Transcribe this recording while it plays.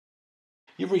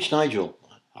You've reached Nigel.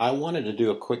 I wanted to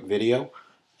do a quick video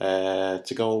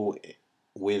to go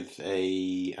with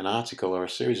an article or a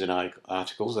series of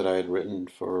articles that I had written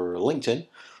for LinkedIn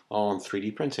on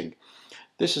 3D printing.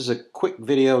 This is a quick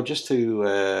video just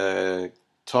to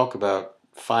talk about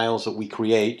files that we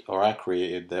create or I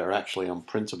created that are actually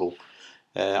unprintable.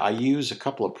 I use a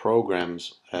couple of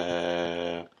programs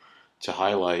to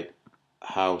highlight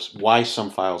why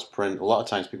some files print. A lot of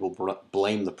times people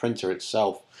blame the printer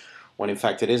itself, when in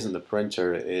fact it isn't the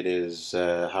printer, it is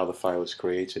how the file is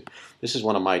created. This is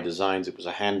one of my designs. It was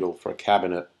a handle for a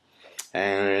cabinet,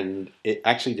 and it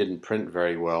actually didn't print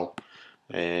very well,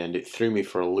 and it threw me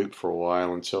for a loop for a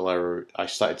while until I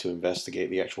started to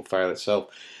investigate the actual file itself.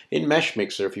 In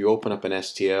Meshmixer, if you open up an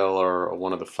STL or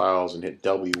one of the files and hit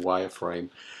W wireframe,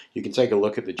 you can take a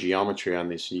look at the geometry on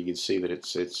this, and you can see that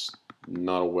it's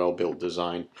not a well-built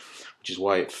design, which is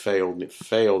why it failed. And it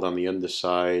failed on the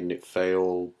underside, and it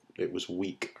was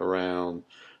weak around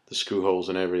the screw holes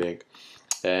and everything.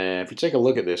 If you take a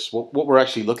look at this, what we're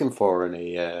actually looking for in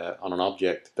on an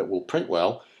object that will print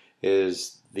well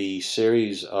is the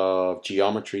series of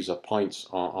geometries or points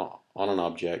on an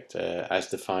object as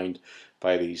defined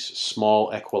by these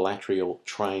small equilateral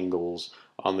triangles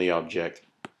on the object.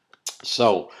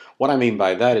 So what I mean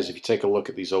by that is, if you take a look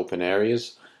at these open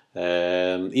areas,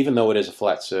 even though it is a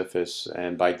flat surface,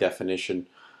 and by definition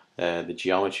the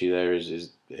geometry there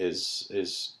is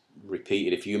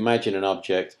repeated. If you imagine an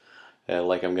object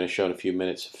like I'm going to show in a few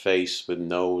minutes, a face with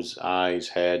nose, eyes,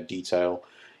 head, detail,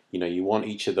 you want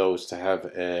each of those to have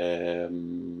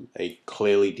a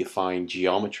clearly defined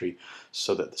geometry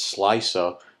so that the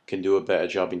slicer can do a better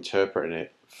job interpreting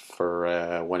it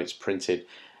for when it's printed.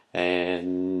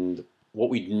 And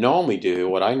what I normally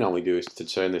do is to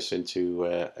turn this into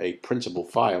a printable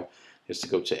file, is to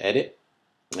go to edit,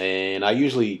 and I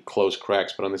usually close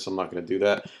cracks, but on this I'm not going to do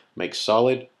that. Make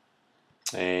solid,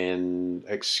 and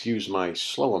excuse my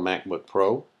slower MacBook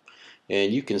Pro,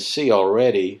 and you can see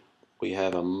already we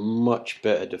have a much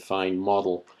better defined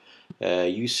model.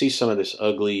 You see some of this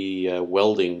ugly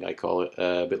welding, I call it,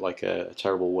 a bit like a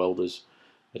terrible welder's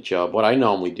job. What I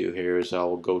normally do here is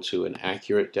I'll go to an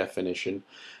accurate definition,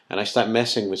 and I start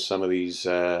messing with some of these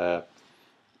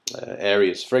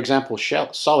areas. For example,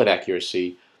 solid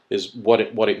accuracy is what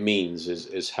it means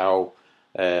is how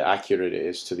accurate it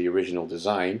is to the original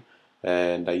design,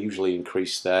 and I usually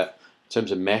increase that. In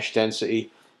terms of mesh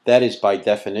density, that is by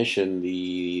definition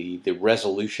the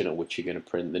resolution at which you're going to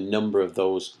print, the number of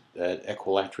those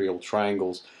equilateral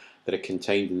triangles that are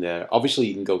contained in there. Obviously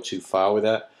you can go too far with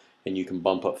that, and you can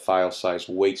bump up file size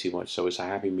way too much, so it's a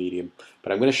happy medium.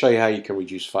 But I'm going to show you how you can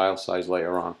reduce file size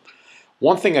later on.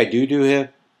 One thing I do here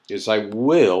is I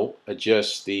will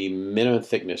adjust the minimum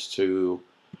thickness to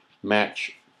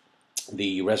match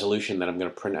the resolution that I'm going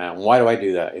to print out. And why do I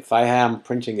do that? If I am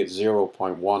printing at 0.1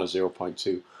 or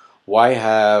 0.2, why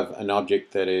have an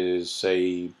object that is,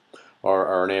 say,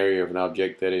 or an area of an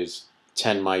object that is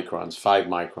 10 microns, 5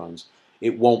 microns?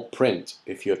 It won't print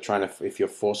if you're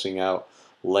forcing out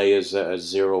layers that are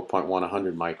 0.1,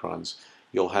 100 microns.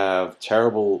 You'll have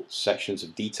terrible sections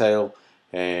of detail,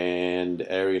 and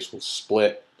areas will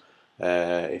split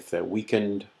if they're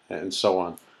weakened, and so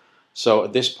on. So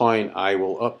at this point I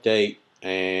will update,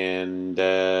 and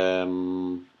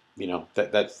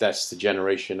that's the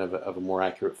generation of a more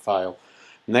accurate file.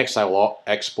 Next I will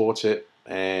export it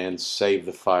and save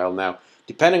the file. Now,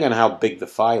 depending on how big the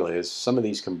file is, some of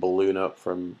these can balloon up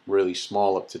from really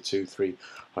small up to 200-300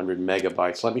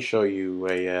 megabytes. Let me show you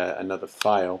another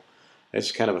file.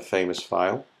 It's kind of a famous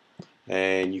file,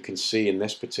 and you can see in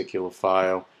this particular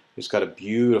file it's got a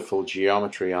beautiful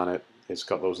geometry on it. It's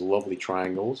got those lovely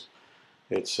triangles.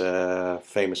 It's a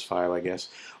famous file, I guess.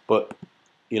 But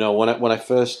when I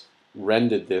first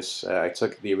rendered this, I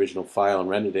took the original file and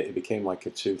rendered it. It became like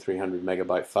a 200-300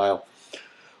 megabyte file,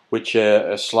 which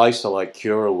a slicer like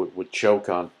Cura would choke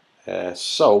on.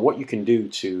 So what you can do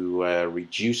to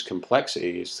reduce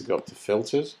complexity is to go up to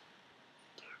Filters,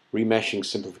 Remeshing,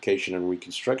 Simplification, and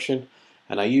Reconstruction.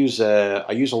 And I use a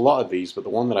lot of these, but the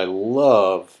one that I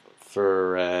love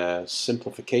for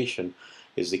simplification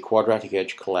is the quadratic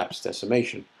edge collapse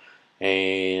decimation.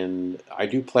 And I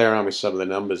do play around with some of the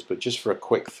numbers, but just for a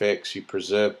quick fix, you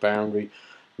preserve boundary,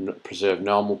 preserve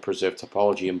normal, preserve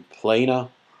topology, and planar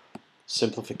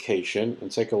simplification. And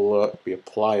take a look, we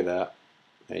apply that,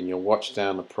 and you'll watch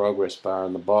down the progress bar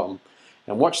on the bottom,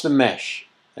 and watch the mesh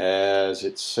as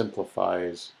it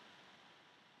simplifies.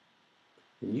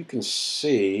 And you can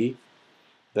see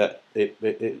that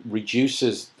it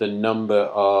reduces the number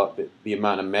of the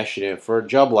amount of mesh in here. For a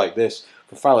job like this,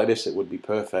 for a file like this, it would be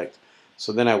perfect.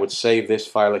 So then I would save this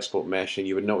file export mesh, and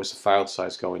you would notice the file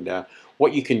size going down.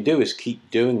 What you can do is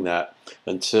keep doing that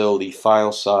until the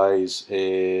file size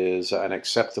is an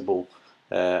acceptable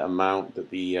amount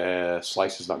that the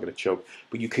slicer is not going to choke.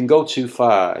 But you can go too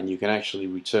far, and you can actually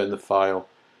return the file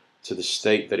to the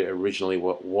state that it originally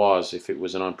was if it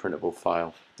was an unprintable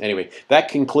file. Anyway, that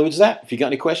concludes that. If you got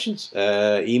any questions,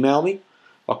 email me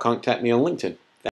or contact me on LinkedIn.